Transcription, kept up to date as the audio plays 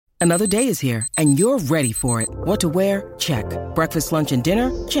Another day is here, and you're ready for it. What to wear? Check. Breakfast, lunch, and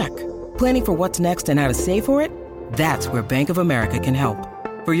dinner? Check. Planning for what's next and how to save for it? That's where Bank of America can help.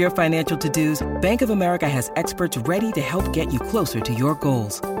 For your financial to-dos, Bank of America has experts ready to help get you closer to your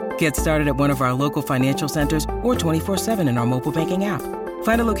goals. Get started at one of our local financial centers or 24/7 in our mobile banking app.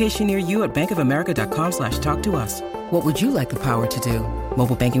 Find a location near you at bankofamerica.com/talktous. What would you like the power to do?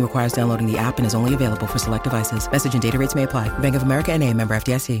 Mobile banking requires downloading the app and is only available for select devices. Message and data rates may apply. Bank of America N.A., member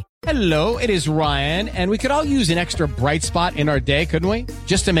FDIC. Hello, it is Ryan, and we could all use an extra bright spot in our day, couldn't we?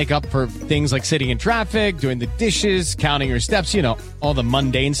 Just to make up for things like sitting in traffic, doing the dishes, counting your steps, all the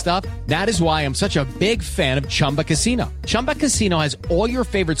mundane stuff. That is why I'm such a big fan of Chumba Casino. Chumba Casino has all your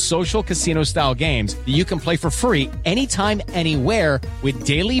favorite social casino-style games that you can play for free anytime, anywhere with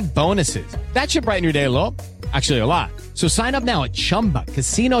daily bonuses. That should brighten your day a little. Actually, a lot. So sign up now at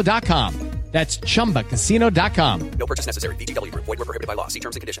ChumbaCasino.com. That's ChumbaCasino.com. No purchase necessary. VGW Group. Void where prohibited by law. See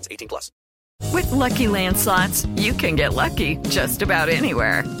terms and conditions. 18+. With Lucky Land Slots, you can get lucky just about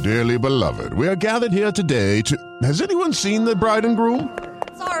anywhere. Dearly beloved, we are gathered here today to... Has anyone seen the bride and groom?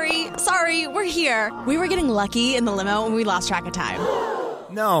 Sorry, we're here. We were getting lucky in the limo and we lost track of time.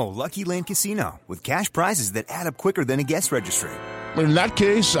 No, Lucky Land Casino. With cash prizes that add up quicker than a guest registry. In that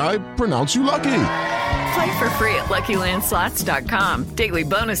case, I pronounce you lucky. Play for free at LuckyLandSlots.com. Daily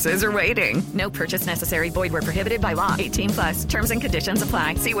bonuses are waiting. No purchase necessary. Void where prohibited by law. 18+. Terms and conditions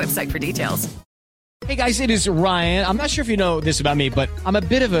apply. See website for details. Hey guys, it is Ryan. I'm not sure if you know this about me, but I'm a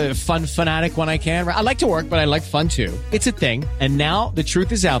bit of a fun fanatic when I can. I like to work, but I like fun too. It's a thing. And now the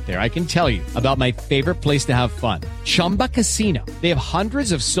truth is out there. I can tell you about my favorite place to have fun. Chumba Casino. They have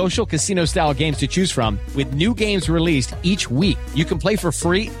hundreds of social casino style games to choose from with new games released each week. You can play for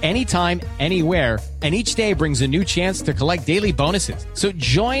free anytime, anywhere. And each day brings a new chance to collect daily bonuses. So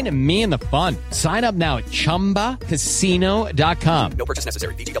join me in the fun. Sign up now at ChumbaCasino.com. No purchase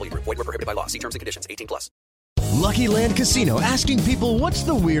necessary. VGW Group. Void where prohibited by law. See terms and conditions. 18+. Lucky Land Casino, asking people, what's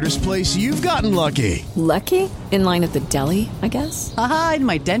the weirdest place you've gotten lucky? Lucky? In line at the deli, I guess? Aha, in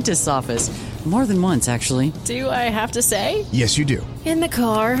my dentist's office. More than once, actually. Do I have to say? Yes, you do. In the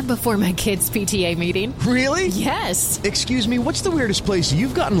car before my kids' PTA meeting. Really? Yes. Excuse me, what's the weirdest place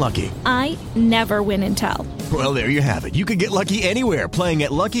you've gotten lucky? I never win and tell. Well, there you have it. You can get lucky anywhere, playing at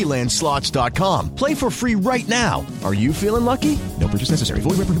LuckyLandSlots.com. Play for free right now. Are you feeling lucky? No purchase necessary.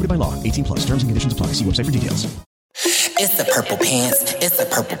 Void where prohibited by law. 18+. Terms and conditions apply. See website for details. It's the Purple Pants. It's the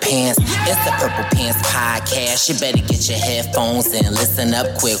Purple Pants. It's the Purple Pants podcast. You better get your headphones and listen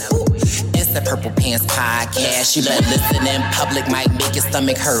up quick. Ooh. It's the Purple Pants podcast. You better listen in public, might make your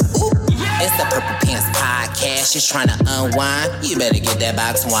stomach hurt. Ooh. It's the Purple Pants podcast. You're trying to unwind, you better get that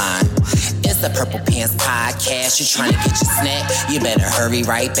box wine. It's the Purple Pants podcast. You're trying to get your snack, you better hurry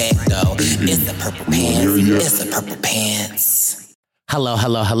right back though. It's the Purple Pants. It's the Purple Pants.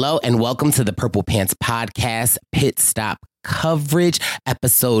 Hello, and welcome to the Purple Pants Podcast Pit Stop Coverage,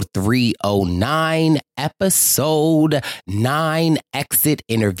 episode 309, episode 9, exit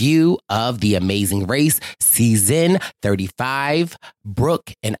interview of The Amazing Race, season 35.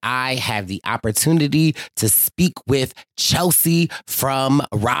 Brooke and I have the opportunity to speak with Chelsea from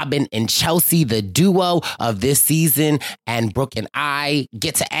Robin and Chelsea, the duo of this season. And Brooke and I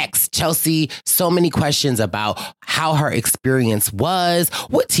get to ask Chelsea so many questions about how her experience was,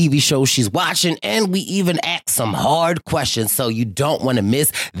 what TV shows she's watching, and we even ask some hard questions. So you don't want to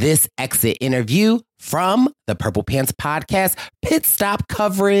miss this exit interview from the Purple Pants Podcast Pit Stop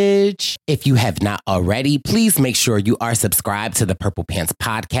Coverage. If you have not already, please make sure you are subscribed to the Purple Pants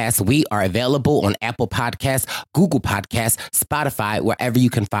Podcast. We are available on Apple Podcasts, Google Podcasts, Spotify, wherever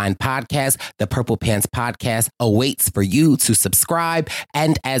you can find podcasts. The Purple Pants Podcast awaits for you to subscribe.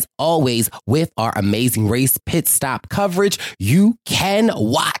 And as always, with our Amazing Race Pit Stop Coverage, you can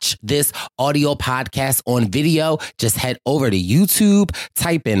watch this audio podcast on video. Just head over to YouTube,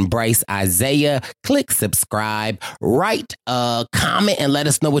 type in Bryce Isaiah, click subscribe, write a comment and let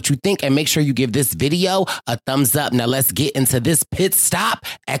us know what you think, and make sure you give this video a thumbs up. Now let's get into this pit stop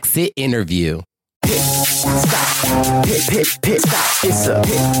exit interview. Pit stop, pit stop, it's a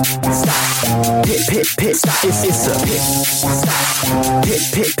pit stop, pit stop, it's a pit stop, pit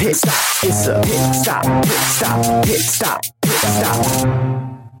stop, it's a pit stop.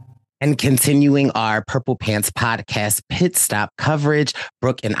 And continuing our Purple Pants Podcast Pit Stop coverage,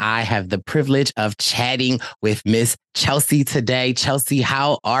 Brooke and I have the privilege of chatting with Miss Chelsea today. Chelsea,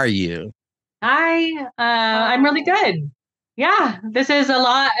 how are you? Hi, I'm really good. Yeah, this is a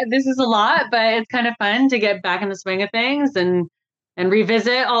lot, but it's kind of fun to get back in the swing of things and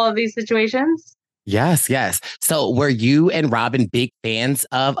revisit all of these situations. Yes. So were you and Robin big fans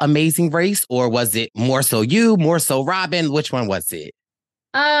of Amazing Race, or was it more so you, more so Robin? Which one was it?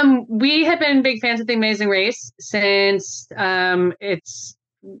 We have been big fans of The Amazing Race since it's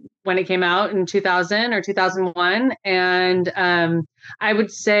when it came out in 2000 or 2001. And I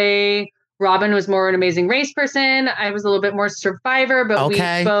would say Robin was more an Amazing Race person. I was a little bit more Survivor, but we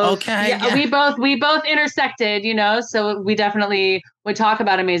both intersected, you know, so we definitely would talk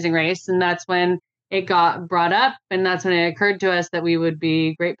about Amazing Race. And that's when it got brought up. And that's when it occurred to us that we would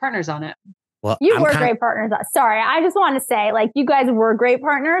be great partners on it. Well, you were great partners. Sorry, I just want to say, like, you guys were great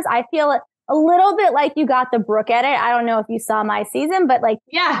partners. I feel a little bit like you got the Brooke edit. I don't know if you saw my season, but like,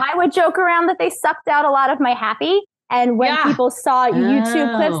 I would joke around that they sucked out a lot of my happy. And when people saw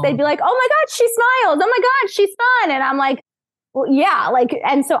YouTube clips, they'd be like, "Oh my God, she smiles! Oh my God, she's fun!" And I'm like, "Well, yeah." Like,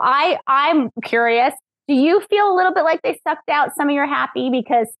 and so I'm curious. Do you feel a little bit like they sucked out some of your happy?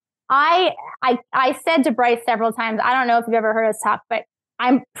 Because I said to Bryce several times, I don't know if you've ever heard us talk, but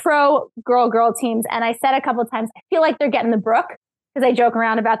I'm pro girl teams. And I said a couple of times, I feel like they're getting the Brooke, because I joke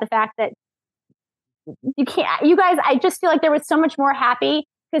around about the fact that you guys, I just feel like there was so much more happy,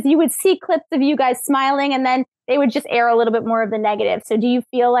 because you would see clips of you guys smiling and then they would just air a little bit more of the negative. So do you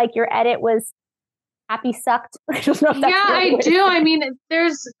feel like your edit was happy sucked? I don't know if that's I do. I mean,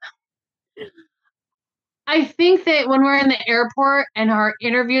 I think that when we're in the airport and our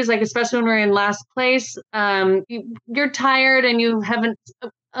interviews, like especially when we're in last place, you're tired and you haven't,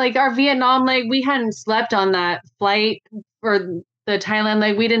 like our Vietnam leg, we hadn't slept on that flight, or the Thailand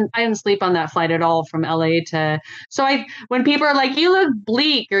leg. I didn't sleep on that flight at all from LA to, so when people are like, you look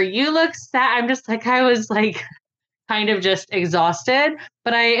bleak or you look sad, I'm just like, I was like kind of just exhausted,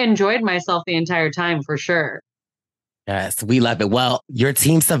 but I enjoyed myself the entire time for sure. Yes, we love it. Well, your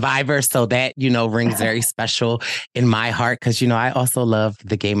team Survivor, so that, you know, rings very special in my heart, because, you know, I also love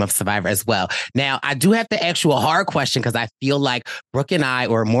the game of Survivor as well. Now, I do have to ask you a hard question, because I feel like Brooke and I,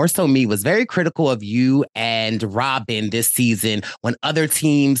 or more so me, was very critical of you and Robin this season when other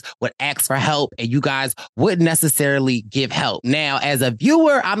teams would ask for help and you guys wouldn't necessarily give help. Now, as a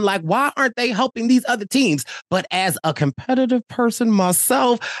viewer, I'm like, why aren't they helping these other teams? But as a competitive person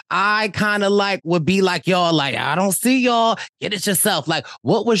myself, I kind of like would be like, y'all, like, I don't see y'all, get it yourself. Like,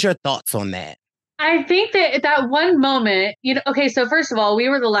 what was your thoughts on that? I think that one moment, you know, okay, so first of all, we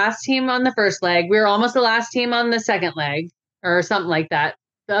were the last team on the first leg. We were almost the last team on the second leg, or something like that,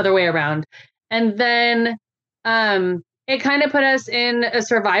 the other way around. And then it kind of put us in a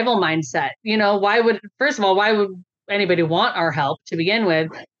survival mindset. You know, first of all, why would anybody want our help to begin with?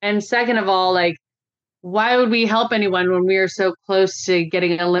 And second of all, like, why would we help anyone when we are so close to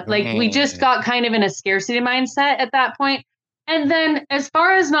getting we just got kind of in a scarcity mindset at that point. And then as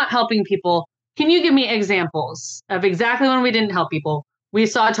far as not helping people, can you give me examples of exactly when we didn't help people? We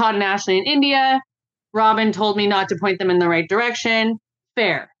saw Todd and Ashley in India. Robin told me not to point them in the right direction.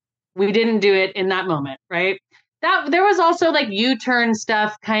 Fair. We didn't do it in that moment, right? There was also like U-turn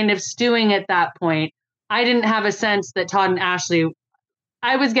stuff kind of stewing at that point. I didn't have a sense that Todd and Ashley,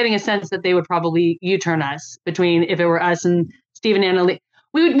 I was getting a sense that they would probably U-turn us between, if it were us and Steve and Anna Lee.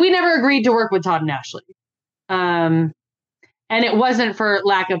 We never agreed to work with Todd and Ashley. And it wasn't for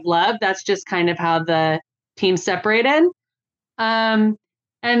lack of love. That's just kind of how the team separated. And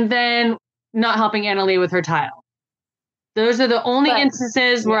then not helping Anna Lee with her tile. Those are the only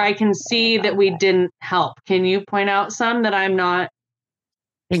instances where I can see that we didn't help. Can you point out some that I'm not?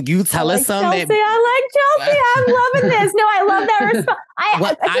 Can you tell us some? Chelsea, I like Chelsea. I'm loving this. No, I love that response.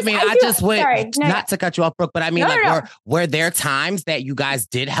 Not to cut you off, Brooke, but I mean, were there times that you guys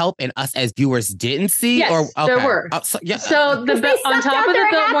did help and us as viewers didn't see? Yes, there were. So on top of the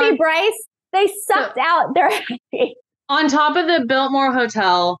Biltmore, Bryce, they sucked out their happy. On top of the Biltmore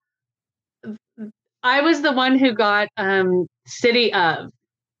Hotel, I was the one who got City of.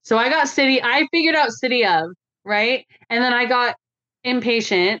 So I figured out City of, right? And then I got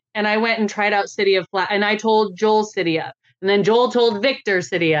impatient and I went and tried out City of Flag, and I told Joel City of, and then Joel told Victor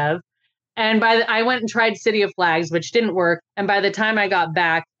City of, and I went and tried City of Flags, which didn't work. And by the time I got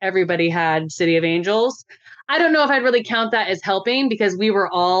back, everybody had City of Angels. I don't know if I'd really count that as helping, because we were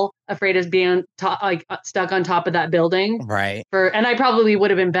all afraid of being stuck on top of that building. Right. And I probably would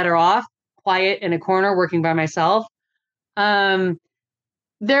have been better off quiet in a corner working by myself. There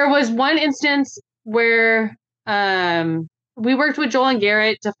was one instance where we worked with Joel and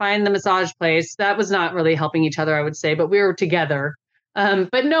Garrett to find the massage place. That was not really helping each other, I would say, but we were together.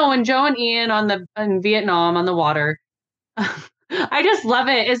 But no, and Joe and Ian in Vietnam on the water, I just love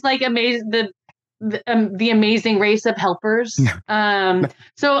it. It's like amazing, the amazing race of helpers. We were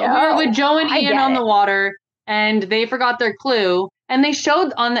with Joe and Ian on the water, and they forgot their clue. And they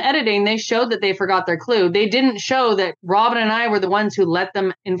showed on the editing, they showed that they forgot their clue. They didn't show that Robin and I were the ones who let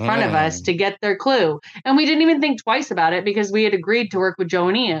them in front of us to get their clue. And we didn't even think twice about it because we had agreed to work with Joe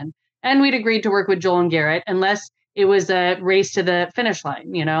and Ian. And we'd agreed to work with Joel and Garrett unless it was a race to the finish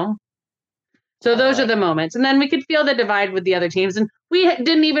line, you know? So those are the moments. And then we could feel the divide with the other teams. And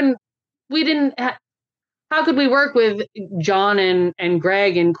how could we work with John and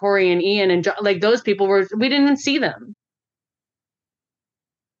Greg and Corey and Ian and John, like those people we didn't even see them.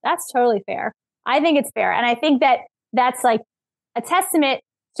 That's totally fair. I think it's fair. And I think that that's like a testament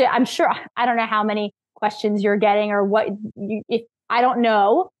to, I'm sure, I don't know how many questions you're getting or if I don't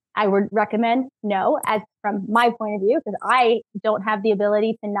know, I would recommend no, as from my point of view, because I don't have the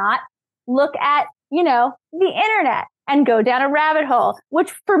ability to not look at, the internet and go down a rabbit hole,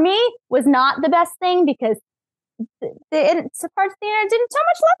 which for me was not the best thing because parts of the internet didn't so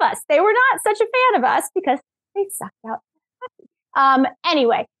much love us. They were not such a fan of us because they sucked out.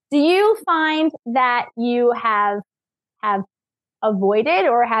 Anyway, do you find that you have avoided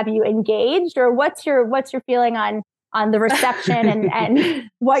or have you engaged, or what's your feeling on the reception and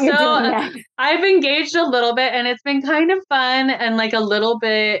what you're doing next? I've engaged a little bit and it's been kind of fun and like a little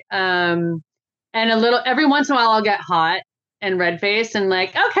bit, and a little, every once in a while I'll get hot and red faced and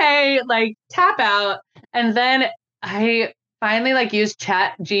like, okay, like tap out. And then I finally like used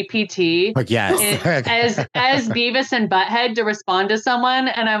Chat GPT as Beavis and Butthead to respond to someone.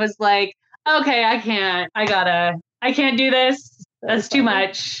 And I was like, okay, I can't do this. That's too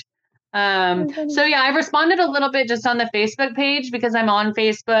much. So yeah, I've responded a little bit just on the Facebook page because I'm on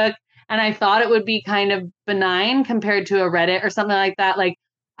Facebook and I thought it would be kind of benign compared to a Reddit or something like that. Like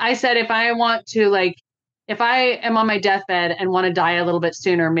I said, if I am on my deathbed and want to die a little bit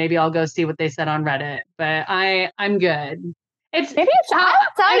sooner, maybe I'll go see what they said on Reddit, but I'm good. It's maybe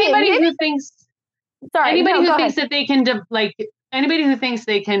anybody who thinks that they can anybody who thinks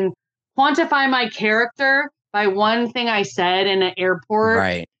they can quantify my character by one thing I said in an airport,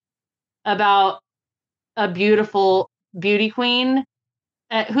 right, about a beautiful beauty queen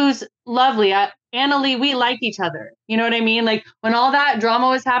who's lovely. Annalie, we like each other. You know what I mean? Like when all that drama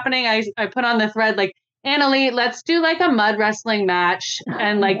was happening, I put on the thread, like, Annalie, let's do like a mud wrestling match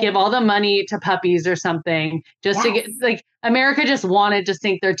and like give all the money to puppies or something just to get like America just wanted to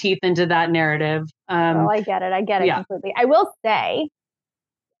sink their teeth into that narrative. I get it completely. I will say,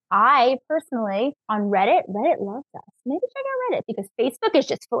 I personally on Reddit loves us. Maybe check out Reddit because Facebook is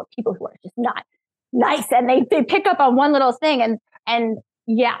just full of people who are just not nice and they pick up on one little thing and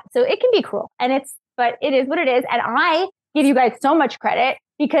yeah, so it can be cruel but it is what it is. And I give you guys so much credit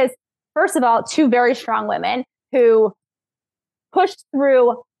because first of all, two very strong women who pushed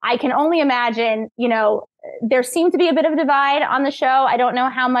through. I can only imagine, there seemed to be a bit of a divide on the show. I don't know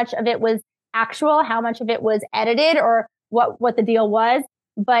how much of it was actual, how much of it was edited or what the deal was.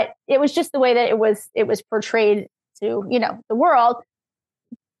 But it was just the way that it was portrayed to, the world.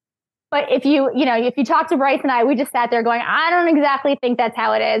 But if you talk to Bryce and I, we just sat there going, I don't exactly think that's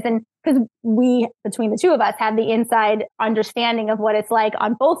how it is. And because we, between the two of us, have the inside understanding of what it's like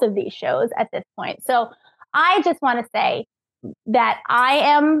on both of these shows at this point. So I just want to say that I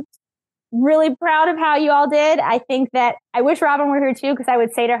am really proud of how you all did. I think that I wish Robin were here too, because I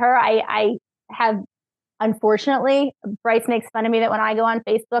would say to her, I have, unfortunately, Bryce makes fun of me that when I go on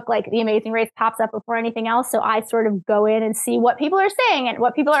Facebook, like The Amazing Race pops up before anything else. So I sort of go in and see what people are saying and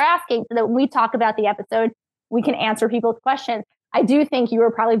what people are asking so that when we talk about the episode, we can answer people's questions. I do think you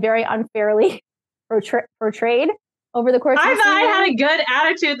were probably very unfairly portrayed over the course of the season. I had a good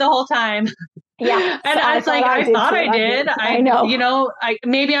attitude the whole time. Yeah. And I thought I did. I know.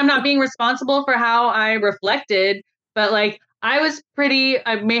 Maybe I'm not being responsible for how I reflected, but like I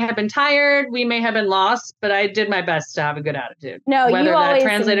may have been tired. We may have been lost, but I did my best to have a good attitude. No, you always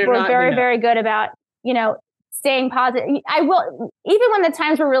were very, very good about, staying positive. I will, even when the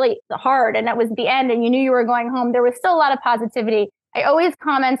times were really hard and that was the end and you knew you were going home, there was still a lot of positivity. I always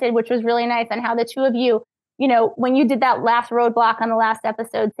commented, which was really nice, on how the two of you, when you did that last roadblock on the last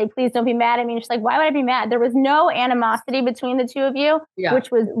episode, say, please don't be mad at me. And she's like, why would I be mad? There was no animosity between the two of you, which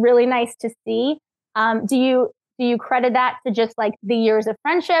was really nice to see. Do you credit that to just like the years of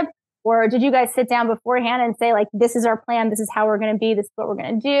friendship, or did you guys sit down beforehand and say like, this is our plan, this is how we're going to be, this is what we're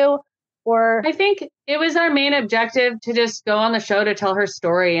going to do? Or I think it was our main objective to just go on the show to tell her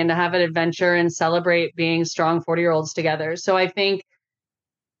story and to have an adventure and celebrate being strong 40-year-olds together. So I think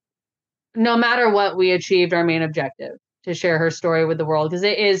no matter what, we achieved our main objective to share her story with the world, because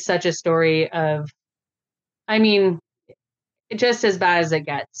it is such a story of, just as bad as it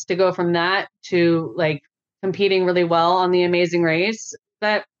gets, to go from that to like competing really well on The Amazing Race,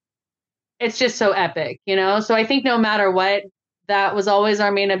 that it's just so epic, So I think no matter what, that was always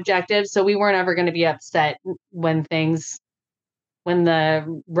our main objective. So we weren't ever going to be upset when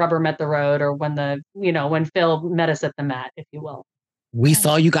the rubber met the road, or when Phil met us at the mat, if you will. We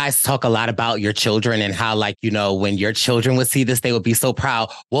saw you guys talk a lot about your children and how, when your children would see this, they would be so proud.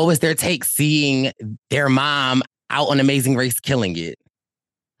 What was their take seeing their mom out on Amazing Race killing it?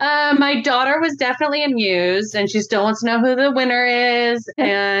 My daughter was definitely amused, and she still wants to know who the winner is.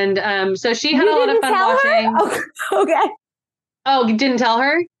 And so she had a lot of fun watching. Oh, okay. Oh, you didn't tell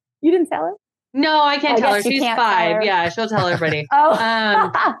her? You didn't tell her? No, I can't tell her. She's 5. Yeah, she'll tell everybody.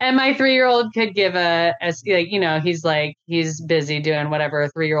 And my 3-year-old could give he's busy doing whatever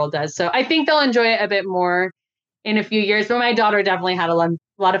a 3-year-old does. So I think they'll enjoy it a bit more in a few years. But my daughter definitely had a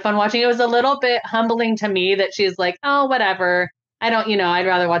lot of fun watching. It was a little bit humbling to me that she's like, oh, whatever. I don't, I'd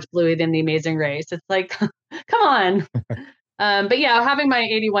rather watch Bluey than The Amazing Race. It's like, come on. But yeah, having my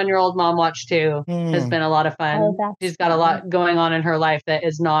 81-year-old mom watch too has been a lot of fun. She's got a lot going on in her life that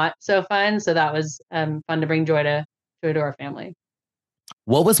is not so fun. So that was fun to bring joy to our family.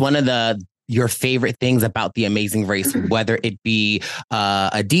 What was one of your favorite things about The Amazing Race, whether it be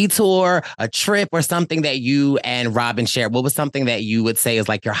a detour, a trip, or something that you and Robin shared? What was something that you would say is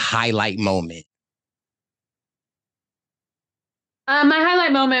like your highlight moment? My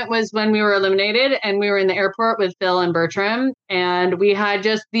highlight moment was when we were eliminated and we were in the airport with Phil and Bertram, and we had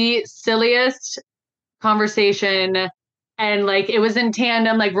just the silliest conversation. And it was in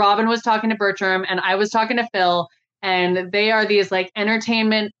tandem, Robin was talking to Bertram and I was talking to Phil, and they are these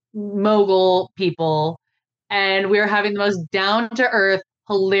entertainment mogul people. And we were having the most down to earth,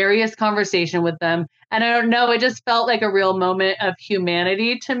 hilarious conversation with them. And I don't know, it just felt like a real moment of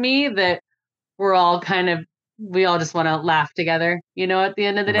humanity to me, that we're all we all just want to laugh together, at the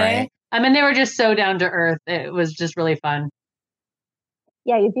end of the day. Right. I mean, they were just so down to earth. It was just really fun.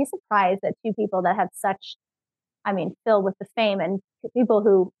 Yeah, you'd be surprised that two people that have such, Phil with the fame, and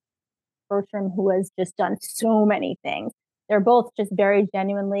people Bertram, who has just done so many things. They're both just very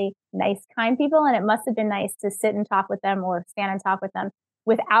genuinely nice, kind people. And it must have been nice to sit and talk with them, or stand and talk with them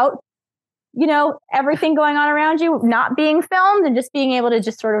without, everything going on around you, not being filmed, and just being able to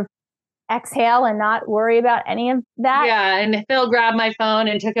just sort of exhale and not worry about any of that. Yeah, and Phil grabbed my phone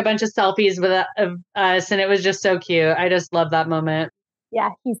and took a bunch of selfies with us, and it was just so cute. I just love that moment.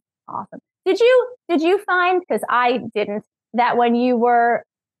 Yeah, he's awesome. Did you find, because I didn't, that when you were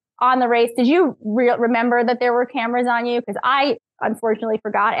on the race, did you remember that there were cameras on you? Because I unfortunately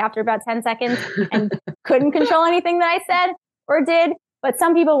forgot after about 10 seconds and couldn't control anything that I said or did. But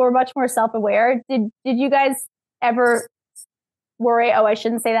some people were much more self-aware. Did you guys ever worry, oh, I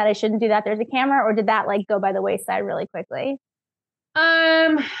shouldn't say that, I shouldn't do that, there's a camera? Or did that go by the wayside really quickly?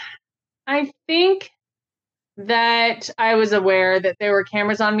 I think that I was aware that there were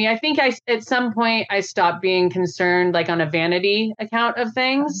cameras on me. I think at some point I stopped being concerned on a vanity account of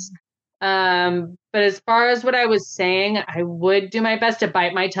things. But as far as what I was saying, I would do my best to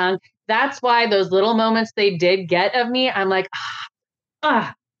bite my tongue. That's why those little moments they did get of me, I'm like,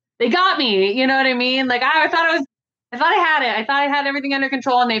 they got me. You know what I mean? I thought I had it. I thought I had everything under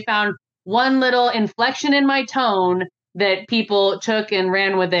control, and they found one little inflection in my tone that people took and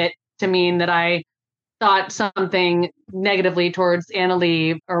ran with it to mean that I thought something negatively towards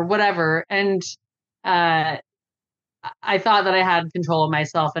Annalee or whatever. And I thought that I had control of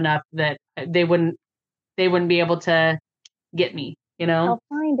myself enough that they wouldn't be able to get me, I'll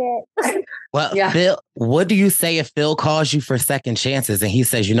find it. Well, yeah. Phil, what do you say if Phil calls you for second chances and he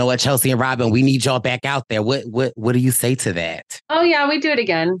says, you know what, Chelsea and Robin, we need y'all back out there? What do you say to that? Oh yeah, we do it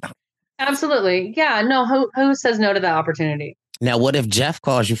again. Absolutely. Yeah. No, who says no to that opportunity? Now, what if Jeff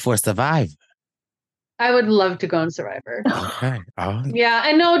calls you for Survivor? I would love to go on Survivor. Okay. Oh. Yeah.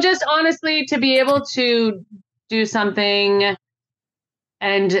 And no, just honestly, to be able to do something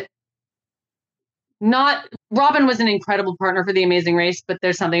and Robin was an incredible partner for The Amazing Race, but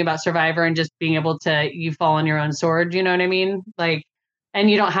there's something about Survivor and just being able to, you fall on your own sword. You know what I mean? And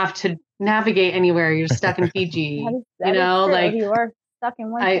you don't have to navigate anywhere. You're stuck in Fiji, you are stuck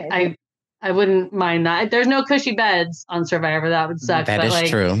in one place. I wouldn't mind that. There's no cushy beds on Survivor. That would suck. That is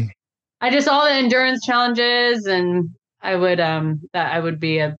true. I just, all the endurance challenges, and I would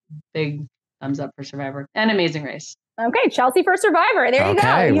be a big thumbs up for Survivor and Amazing Race. Okay. Chelsea for Survivor. There you go.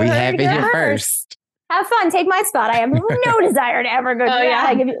 Okay. We have it here first. Have fun. Take my spot. I have no desire to ever go do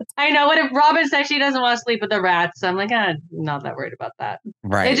that. Yeah. I know. What if Robin says she doesn't want to sleep with the rats? I'm like, I'm not that worried about that.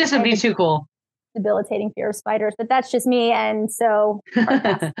 Right. It just would be too cool. Debilitating fear of spiders, but that's just me. And so. All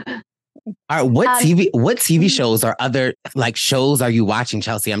right. What TV shows or other shows are you watching,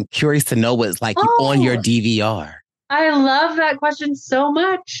 Chelsea? I'm curious to know what's on your DVR. I love that question so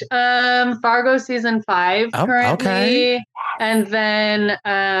much. Fargo season 5 currently. Okay. And then,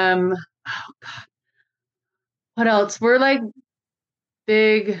 oh God, what else? We're like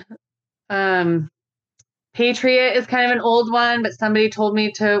big, Patriot is kind of an old one, but somebody told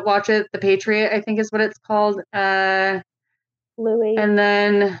me to watch it. The Patriot, I think is what it's called. Louis. And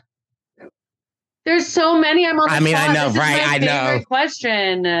then there's so many. I'm on the I mean, spot. I know, This is right? my I favorite know.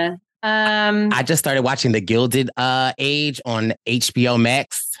 question. I just started watching The Gilded Age on HBO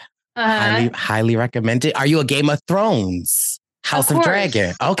Max. Highly recommended. Are you a Game of Thrones? House of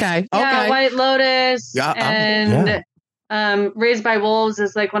Dragon? Okay. Yeah, White Lotus and Raised by Wolves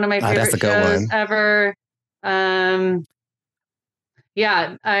is like one of my favorite that's a good shows one. ever.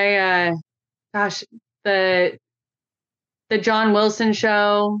 The John Wilson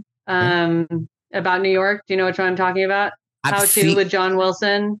show about New York. Do you know which one I'm talking about? With John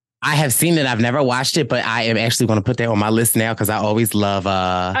Wilson. I have seen it. I've never watched it, but I am actually going to put that on my list now because I always love.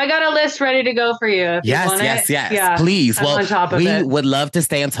 I got a list ready to go for you. If you want Yes. it. Yeah, Please. I'm on top of it. Would love to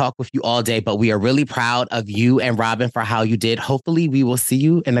stay and talk with you all day, but we are really proud of you and Robin for how you did. Hopefully we will see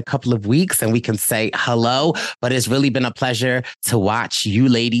you in a couple of weeks and we can say hello, but it's really been a pleasure to watch you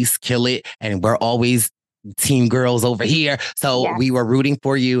ladies kill it. And we're always team girls over here. So we were rooting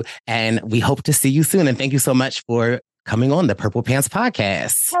for you and we hope to see you soon. And thank you so much for coming on the Purple Pants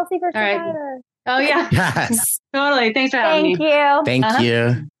podcast. Kelsey for All right. Survivor. Oh, yeah. Yes. Totally. Thanks for having me. Thank Thank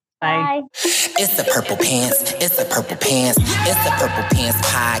you. Bye. It's the Purple Pants. It's the Purple Pants. It's the Purple Pants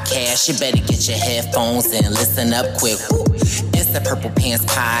podcast. You better get your headphones and listen up quick. Woo. It's the Purple Pants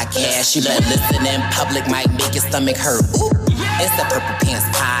podcast. You better listen in public, might make your stomach hurt. Woo. It's the Purple Pants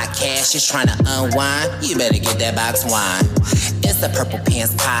podcast. You're trying to unwind. You better get that box wine. It's the Purple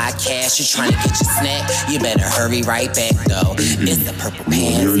Pants podcast. You're trying to get your snack. You better hurry right back though. It's the Purple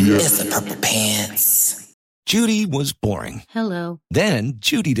Pants. It's the Purple Pants. Judy was boring. Hello. Then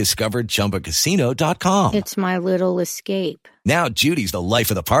Judy discovered ChumbaCasino.com. It's my little escape. Now Judy's the life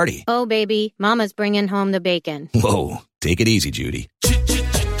of the party. Oh, baby, mama's bringing home the bacon. Whoa, take it easy, Judy.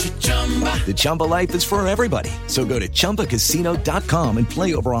 The Chumba life is for everybody. So go to ChumbaCasino.com and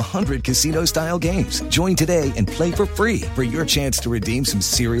play over 100 casino-style games. Join today and play for free for your chance to redeem some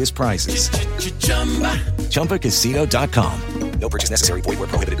serious prizes. ChumbaCasino.com. No purchase necessary. Void where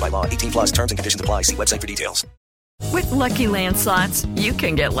prohibited by law. 18 plus terms and conditions apply. See website for details. With Lucky Land Slots, you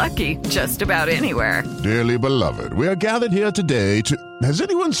can get lucky just about anywhere. Dearly beloved, we are gathered here today to... Has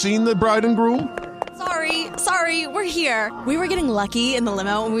anyone seen the bride and groom? Sorry, we're here. We were getting lucky in the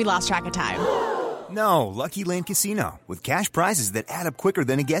limo and we lost track of time. No, Lucky Land Casino, with cash prizes that add up quicker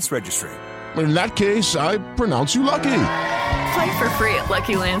than a guest registry. In that case, I pronounce you lucky. Play for free at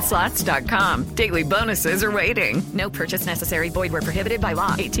LuckyLandSlots.com. Daily bonuses are waiting. No purchase necessary. Void where prohibited by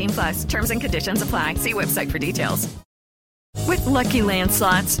law. 18 plus. Terms and conditions apply. See website for details. With Lucky Land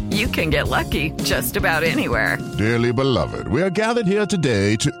Slots, you can get lucky just about anywhere. Dearly beloved, we are gathered here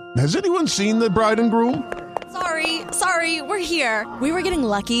today to... Has anyone seen the bride and groom? Sorry, we're here. We were getting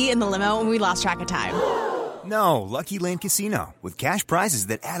lucky in the limo and we lost track of time. No, Lucky Land Casino, with cash prizes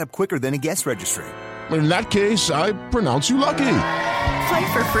that add up quicker than a guest registry. In that case, I pronounce you lucky.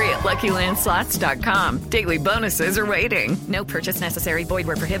 Play for free at LuckyLandSlots.com. Daily bonuses are waiting. No purchase necessary. Void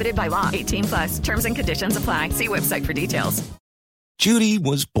where prohibited by law. 18 plus. Terms and conditions apply. See website for details. Judy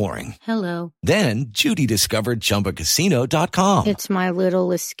was boring. Hello. Then Judy discovered ChumbaCasino.com. It's my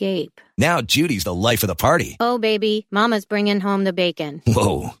little escape. Now Judy's the life of the party. Oh, baby, mama's bringing home the bacon.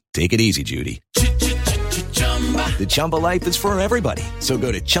 Whoa, take it easy, Judy. The Chumba life is for everybody. So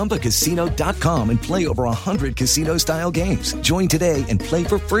go to ChumbaCasino.com and play over 100 casino-style games. Join today and play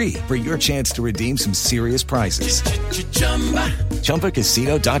for free for your chance to redeem some serious prizes.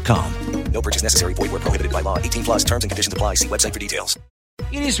 ChumbaCasino.com. No purchase necessary. Void where prohibited by law. 18 plus terms and conditions apply. See website for details.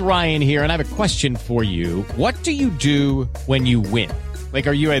 It is Ryan here, and I have a question for you. What do you do when you win? Like,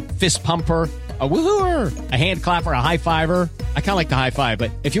 are you a fist pumper, a woohooer, a hand clapper, a high fiver? I kind of like the high five,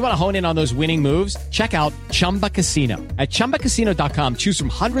 but if you want to hone in on those winning moves, check out Chumba Casino. At ChumbaCasino.com, choose from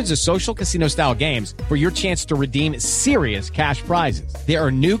hundreds of social casino-style games for your chance to redeem serious cash prizes. There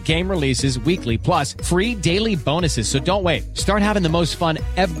are new game releases weekly, plus free daily bonuses, so don't wait. Start having the most fun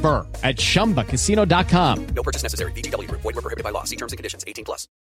ever at ChumbaCasino.com. No purchase necessary. VGW Group. Void where prohibited by law. See terms and conditions. 18 plus.